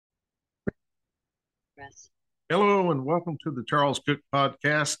Hello and welcome to the Charles Cook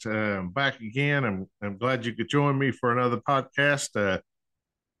Podcast. I'm back again. I'm glad you could join me for another podcast. The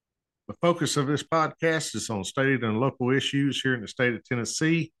focus of this podcast is on state and local issues here in the state of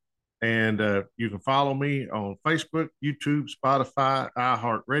Tennessee. And you can follow me on Facebook, YouTube, Spotify,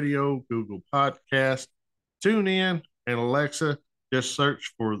 iHeartRadio, Google Podcast, TuneIn, and Alexa. Just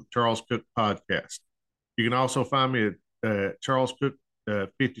search for the Charles Cook Podcast. You can also find me at Charles Cook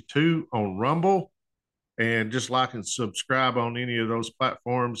 52 on Rumble, and just like and subscribe on any of those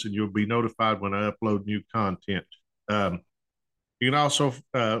platforms, and you'll be notified when I upload new content. Um, you can also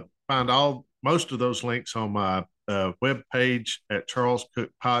find most of those links on my web page at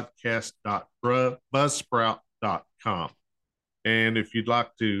charlescookpodcast.buzzsprout.com. And if you'd like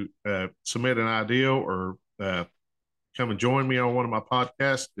to submit an idea or come and join me on one of my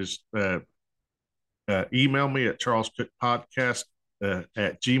podcasts, just email me at charlescookpodcast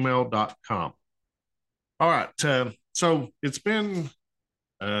at gmail.com. All right. So it's been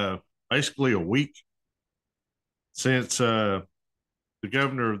basically a week since the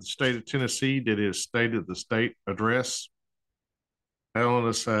governor of the state of Tennessee did his State of the State address, telling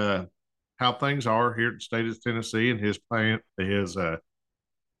us how things are here in the state of Tennessee and his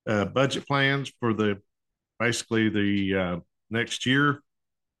budget plans for the next year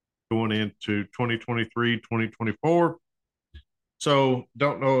going into 2023, 2024. So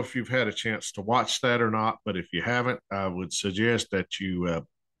don't know if you've had a chance to watch that or not, but if you haven't, I would suggest that you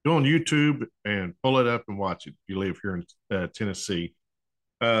go on YouTube and pull it up and watch it if you live here in Tennessee.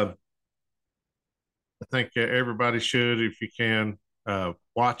 I think everybody should, if you can,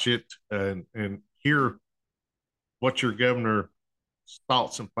 watch it and hear what your governor's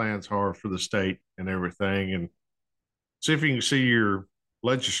thoughts and plans are for the state and everything, and see if you can see your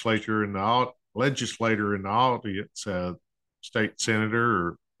legislator in the audience, state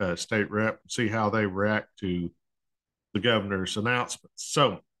senator or state rep, and see how they react to the governor's announcements.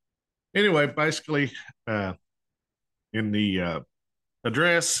 So, anyway, basically, in the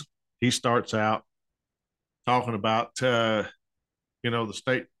address, he starts out talking about the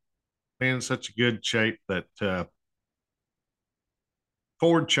state being in such a good shape that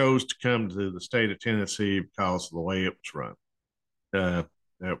Ford chose to come to the state of Tennessee because of the way it was run. That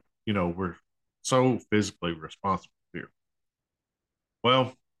we're so physically responsible here.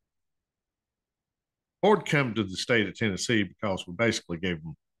 Well, Ford come to the state of Tennessee because we basically gave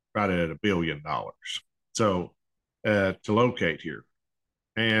them right at $1 billion. So to locate here.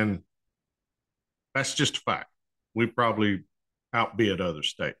 And that's just a fact. We probably outbid other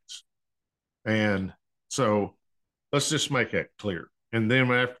states. And so let's just make that clear. And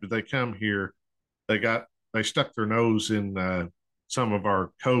then after they come here, they stuck their nose in some of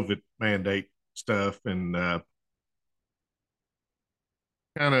our COVID mandate stuff and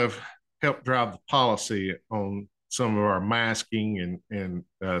kind of help drive the policy on some of our masking and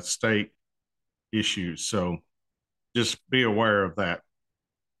state issues. So just be aware of that.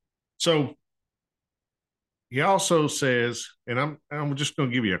 So he also says, and I'm just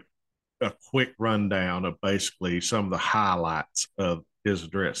going to give you a quick rundown of basically some of the highlights of his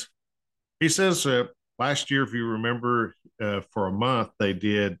address. He says last year, if you remember, for a month they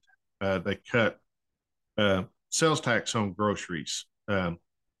cut sales tax on groceries,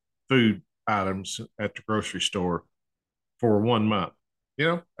 food items at the grocery store for 1 month.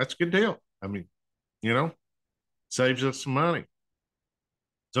 That's a good deal. I mean, saves us some money.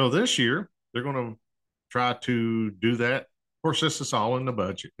 So this year they're going to try to do that. Of course, this is all in the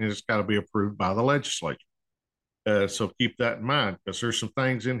budget and it's got to be approved by the legislature. So keep that in mind because there's some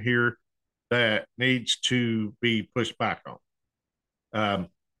things in here that needs to be pushed back on.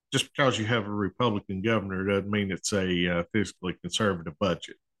 Just because you have a Republican governor doesn't mean it's a fiscally conservative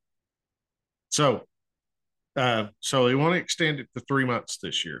budget. So they want to extend it to 3 months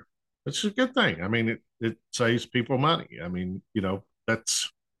this year. It's a good thing. I mean, it saves people money. I mean,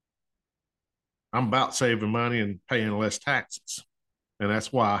 I'm about saving money and paying less taxes. And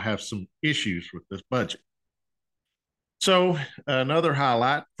that's why I have some issues with this budget. So another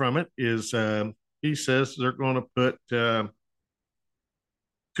highlight from it is he says they're going to put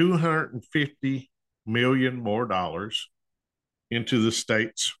 $250 million more into the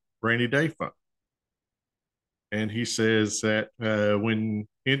state's rainy day fund. And he says that when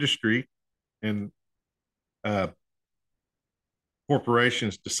industry and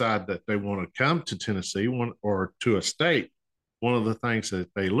corporations decide that they want to come to Tennessee or to a state, one of the things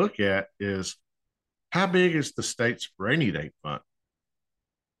that they look at is how big is the state's rainy day fund?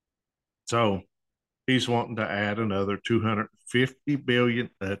 So he's wanting to add another 250 million,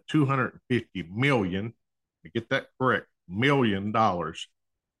 to get that correct, $1 million to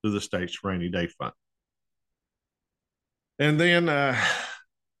the state's rainy day fund. And then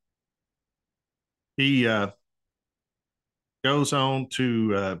he goes on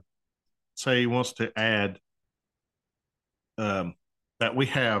to say he wants to add um, that we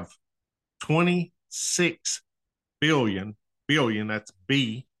have 26 billion, that's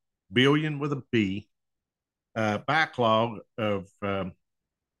B, billion with a B, backlog of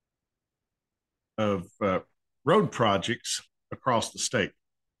road projects across the state.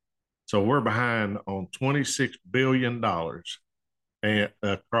 So we're behind on $26 billion and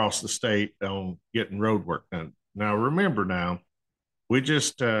across the state on getting road work done. Now remember, we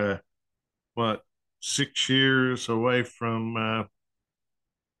just what 6 years away from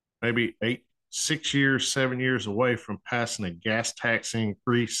maybe 6 years, 7 years away from passing a gas tax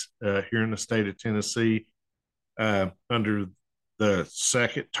increase here in the state of Tennessee under the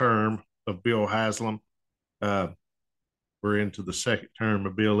second term of Bill Haslam. Uh, we're into the second term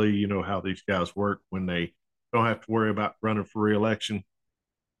of Bill Lee. You know how these guys work when they don't have to worry about running for reelection.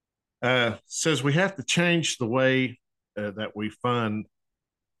 Says we have to change the way that we fund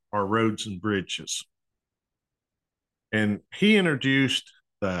our roads and bridges. And he introduced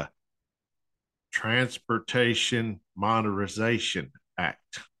the Transportation Modernization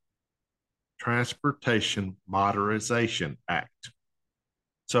Act. Transportation Modernization Act.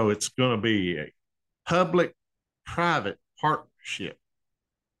 So it's going to be a public private partnership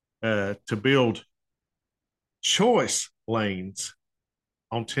to build choice lanes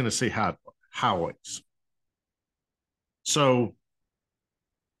on Tennessee highways. So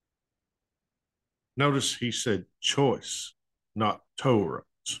notice he said choice, not toll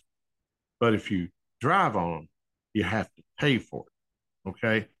roads. But if you drive on them, you have to pay for it.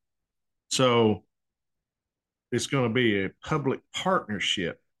 Okay. So it's going to be a public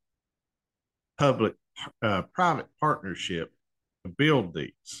partnership, public private partnership to build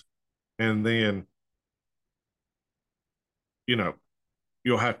these. And then, you know,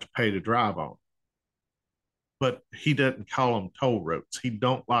 you'll have to pay to drive on. But he doesn't call them toll roads. He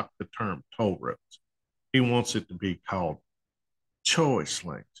don't like the term toll roads. He wants it to be called choice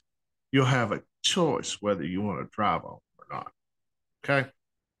lanes. You'll have a choice whether you want to drive on or not. Okay.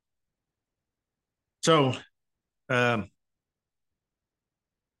 So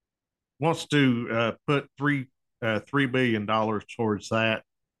wants to put $3 billion towards that,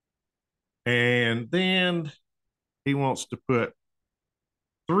 and then he wants to put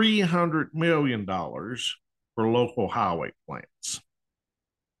 $300 million for local highway plans.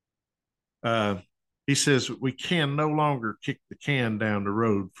 He says we can no longer kick the can down the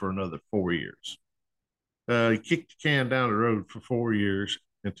road for another 4 years. He kicked the can down the road for 4 years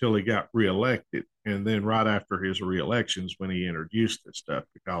until he got reelected, and then right after his reelections when he introduced this stuff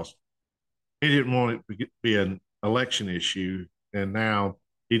because he didn't want it to be an election issue, and now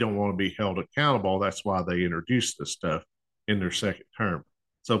he don't want to be held accountable. That's why they introduced this stuff in their second term.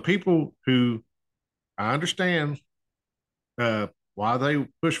 So people who I understand why they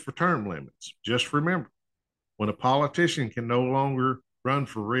push for term limits. Just remember, when a politician can no longer run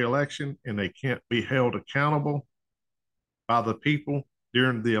for reelection and they can't be held accountable by the people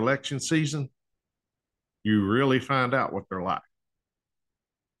during the election season, you really find out what they're like.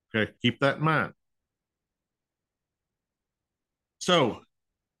 Okay, keep that in mind. So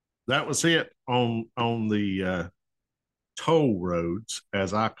that was it on the toll roads,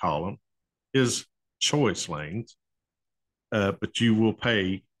 as I call them, is choice lanes, but you will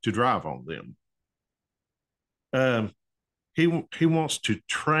pay to drive on them. He wants to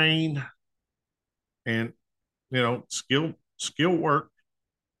train and skill work.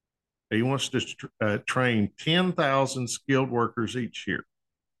 He wants to train 10,000 skilled workers each year,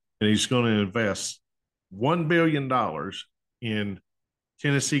 and he's going to invest $1 billion in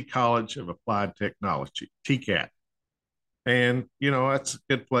Tennessee College of Applied Technology, TCAT. And that's a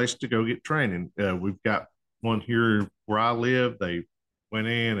good place to go get training. We've got one here where I live. They went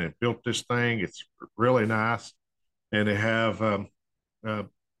in and built this thing. It's really nice, and they have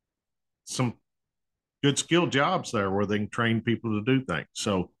some good skilled jobs there where they can train people to do things.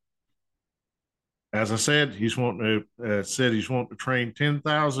 So, as I said, he's wanting to train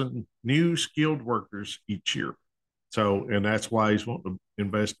 10,000 new skilled workers each year. So, and that's why he's wanting to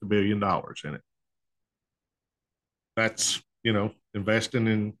invest $1 billion in it. That's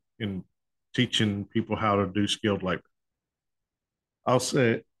investing in teaching people how to do skilled labor.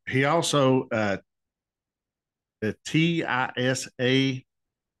 Also, he also the TISA,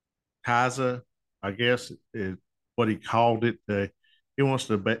 I guess is what he called it. He wants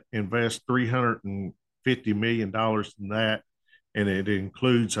to invest $350 million in that, and it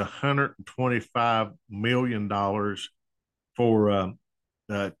includes $125 million for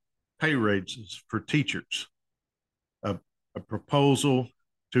pay raises for teachers. a proposal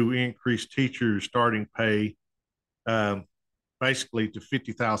to increase teachers' starting pay, um, basically to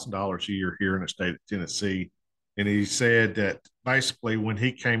 $50,000 a year here in the state of Tennessee. And he said that basically when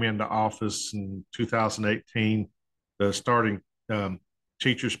he came into office in 2018, the starting um,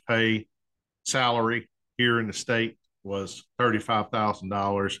 teachers' pay salary here in the state was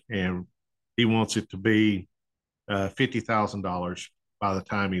 $35,000, and he wants it to be $50,000 by the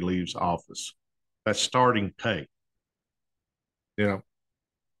time he leaves office. That's starting pay. You know,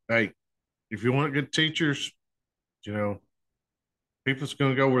 hey, if you want good teachers, you know, people's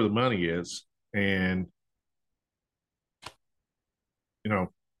going to go where the money is, and you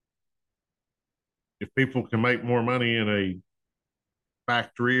know, if people can make more money in a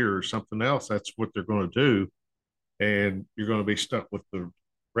factory or something else, that's what they're going to do, and you're going to be stuck with the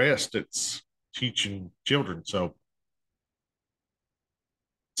rest. It's teaching children, so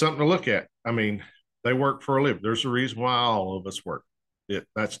something to look at. I mean, they work for a living. There's a reason why all of us work.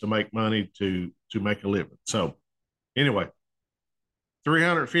 That's to make money to make a living. So anyway,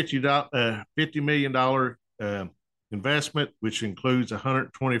 $350 investment, which includes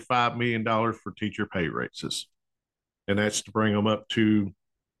 $125 million for teacher pay raises, and that's to bring them up to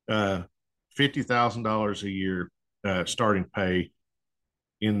 $50,000 a year starting pay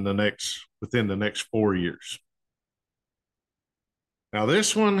within the next 4 years. Now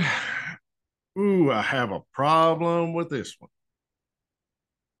this one, ooh, I have a problem with this one.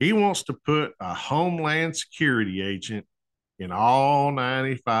 He wants to put a Homeland Security agent in all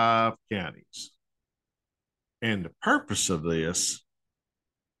 95 counties. And the purpose of this,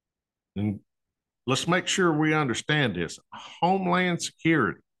 and let's make sure we understand this, Homeland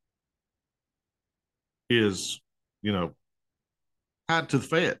Security is, you know, tied to the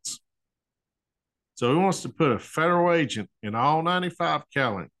feds. So he wants to put a federal agent in all 95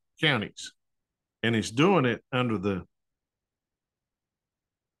 counties, and he's doing it under the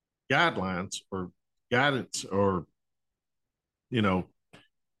guidelines or guidance, or, you know,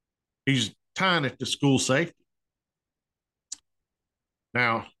 he's tying it to school safety.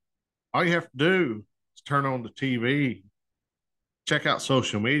 Now, all you have to do is turn on the TV, check out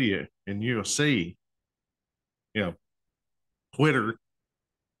social media, and you'll see, you know, Twitter.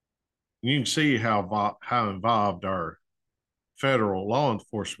 You can see how involved our federal law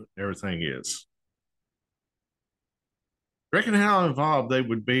enforcement and everything is. Reckon how involved they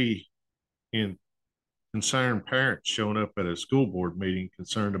would be in concerned parents showing up at a school board meeting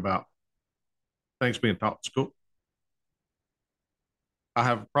concerned about things being taught in school. I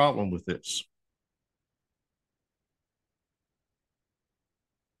have a problem with this.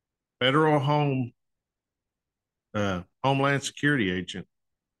 Federal Homeland Security agent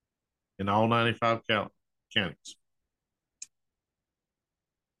in all 95 counties.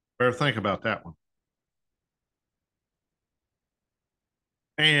 Better think about that one.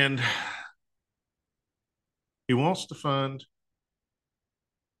 And he wants to fund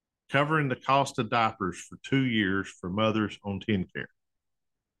covering the cost of diapers for 2 years for mothers on TennCare.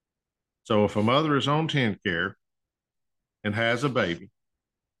 So if a mother is on TennCare and has a baby,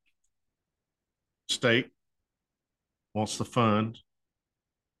 state wants to fund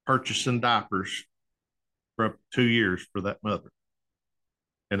purchasing diapers for up to 2 years for that mother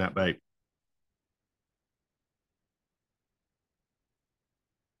and that baby.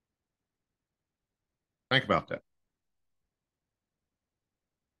 Think about that.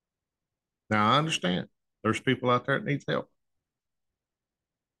 Now I understand there's people out there that needs help,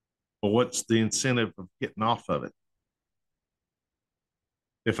 but what's the incentive of getting off of it?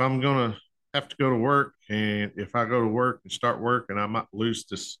 If I'm going to have to go to work, and if I go to work and start work, and I might lose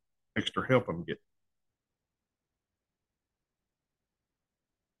this extra help I'm getting,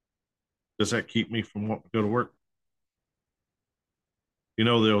 does that keep me from wanting to go to work? You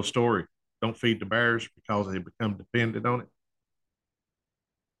know the old story, don't feed the bears because they become dependent on it.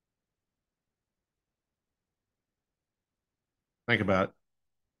 Think about it.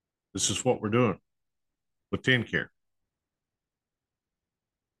 This is what we're doing with TennCare.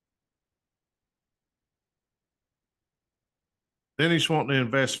 Then he's wanting to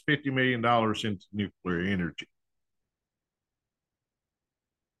invest $50 million into nuclear energy.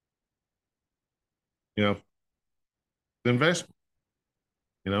 You know, the investment,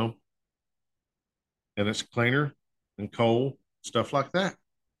 you know, and it's cleaner than coal, stuff like that.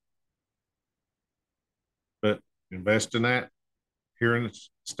 But invest in that here in the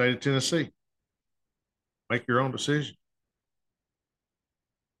state of Tennessee. Make your own decision.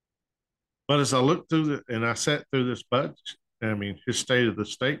 But as I looked through and I sat through this budget, I mean, his State of the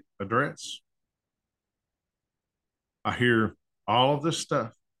State address, I hear all of this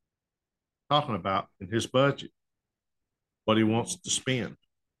stuff talking about in his budget. what he wants to spend,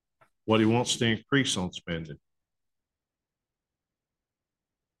 what he wants to increase on spending.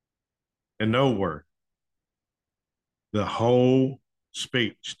 And nowhere the whole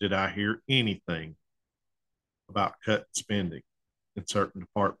speech did I hear anything about cutting spending in certain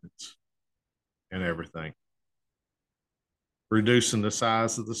departments and everything, reducing the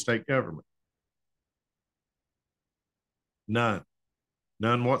size of the state government. None,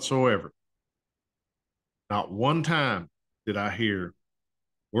 none whatsoever. Not one time did I hear,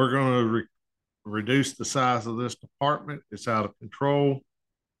 we're going to reduce the size of this department. It's out of control.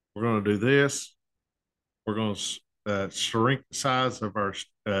 We're going to do this. We're going to shrink the size of our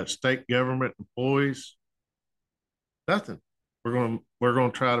state government employees. Nothing. We're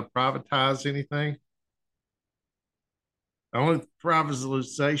going to try to privatize anything. The only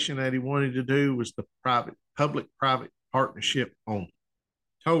privatization that he wanted to do was the public-private partnership on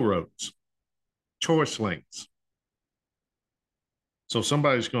toll roads, choice lanes. So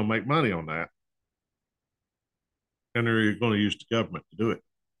somebody's going to make money on that, and they're going to use the government to do it,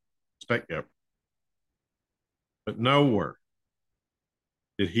 state government. But nowhere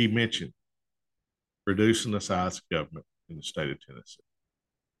did he mention reducing the size of government in the state of Tennessee.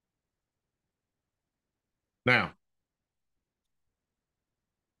 Now,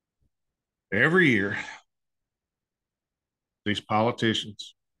 every year, these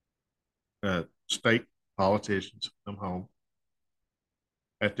politicians, state politicians, come home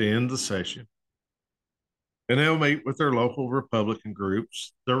at the end of the session, and they'll meet with their local Republican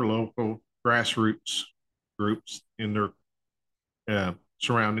groups, their local grassroots groups in their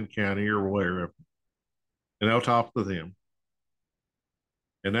surrounding county or wherever, and they'll talk to them,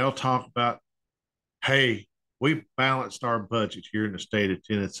 and they'll talk about, hey, we balanced our budget here in the state of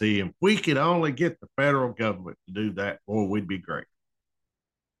Tennessee, and if we could only get the federal government to do that, boy, we'd be great.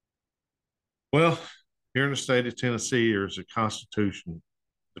 Well, here in the state of Tennessee, there's a constitution.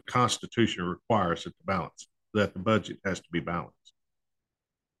 The Constitution requires it to balance, that the budget has to be balanced.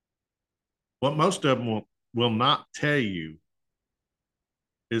 What most of them will not tell you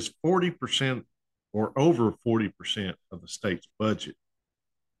is 40% or over 40% of the state's budget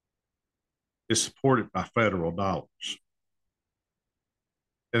is supported by federal dollars.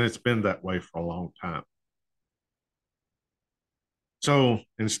 And it's been that way for a long time. So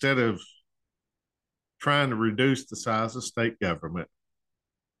instead of trying to reduce the size of state government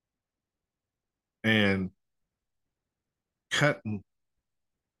and cutting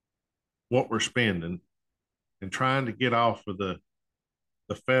what we're spending and trying to get off of the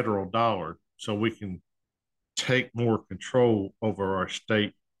federal dollar so we can take more control over our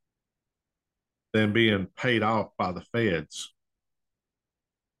state than being paid off by the feds,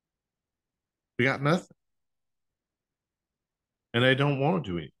 we got nothing. And they don't want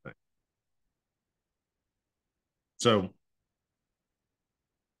to do anything. So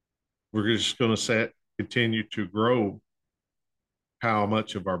we're just going to continue to grow how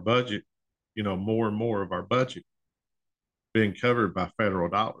much of our budget, more and more of our budget being covered by federal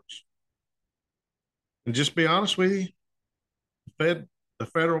dollars. And just be honest with you, the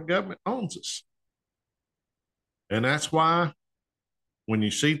federal government owns us. And that's why when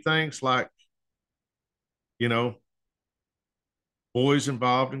you see things like, boys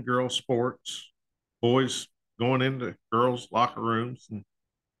involved in girls' sports, boys going into girls' locker rooms and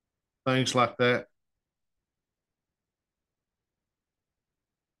things like that,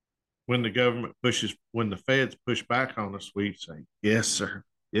 when the feds push back on us, we say, yes, sir.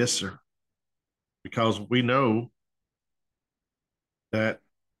 Yes, sir. Because we know that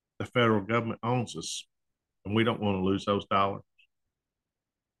the federal government owns us and we don't want to lose those dollars.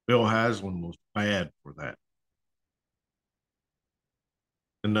 Bill Haslam was bad for that.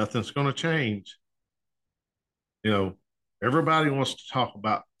 And nothing's going to change. Everybody wants to talk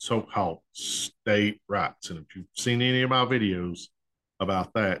about so-called state rights. And if you've seen any of my videos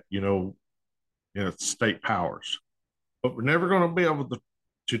about that, state powers. But we're never going to be able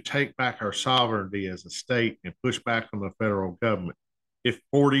to take back our sovereignty as a state and push back on the federal government if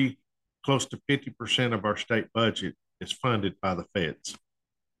close to 50% of our state budget is funded by the feds,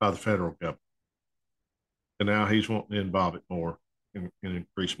 by the federal government. And now he's wanting to involve it more and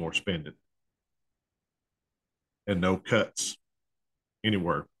increase more spending. And no cuts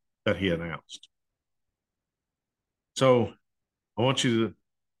anywhere that he announced. So I want you to,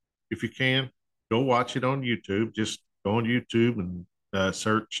 if you can, go watch it on YouTube. Just go on YouTube and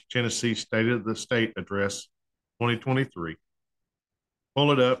search Tennessee State of the State Address 2023.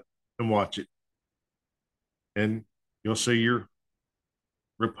 Pull it up and watch it. And you'll see your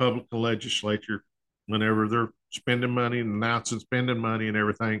Republican legislature, whenever they're spending money and announcing spending money and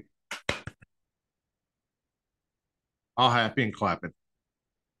everything, all happy and clapping.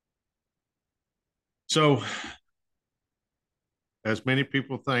 So, as many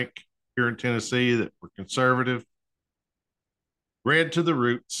people think here in Tennessee that we're conservative, red to the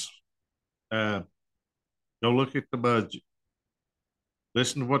roots. Uh, Go look at the budget.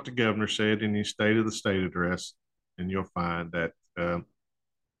 Listen to what the governor said in his State of the State address, and you'll find that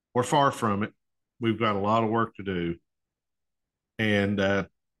we're far from it. We've got a lot of work to do. And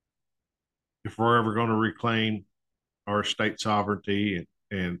if we're ever going to reclaim our state sovereignty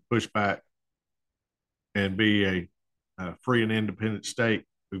and push back and be a free and independent state,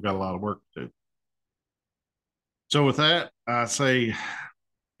 we've got a lot of work to do. So, with that, I say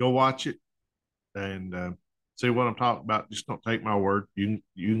go watch it and see what I'm talking about. Just don't take my word. You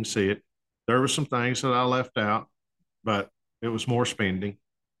can see it. There were some things that I left out, but it was more spending,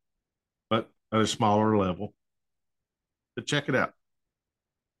 but at a smaller level. But check it out.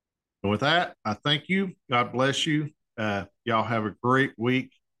 And with that, I thank you. God bless you. Y'all have a great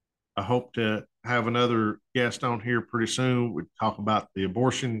week. I hope to have another guest on here pretty soon. We talk about the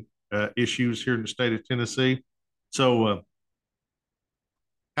abortion issues here in the state of Tennessee. So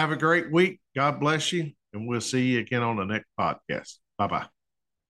have a great week. God bless you. And we'll see you again on the next podcast. Bye bye.